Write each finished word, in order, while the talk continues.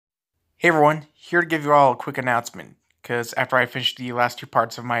Hey everyone, here to give you all a quick announcement, because after I finish the last two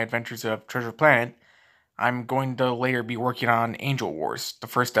parts of my Adventures of Treasure Planet, I'm going to later be working on Angel Wars, the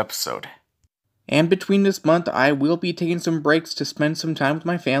first episode. And between this month, I will be taking some breaks to spend some time with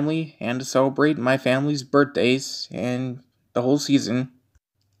my family and to celebrate my family's birthdays and the whole season.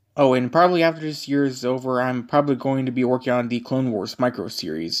 Oh, and probably after this year is over, I'm probably going to be working on the Clone Wars micro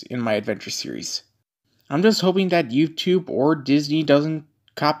series in my adventure series. I'm just hoping that YouTube or Disney doesn't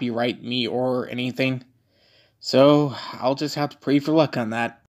copyright me or anything. So, I'll just have to pray for luck on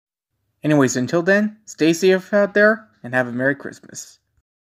that. Anyways, until then, stay safe out there and have a Merry Christmas.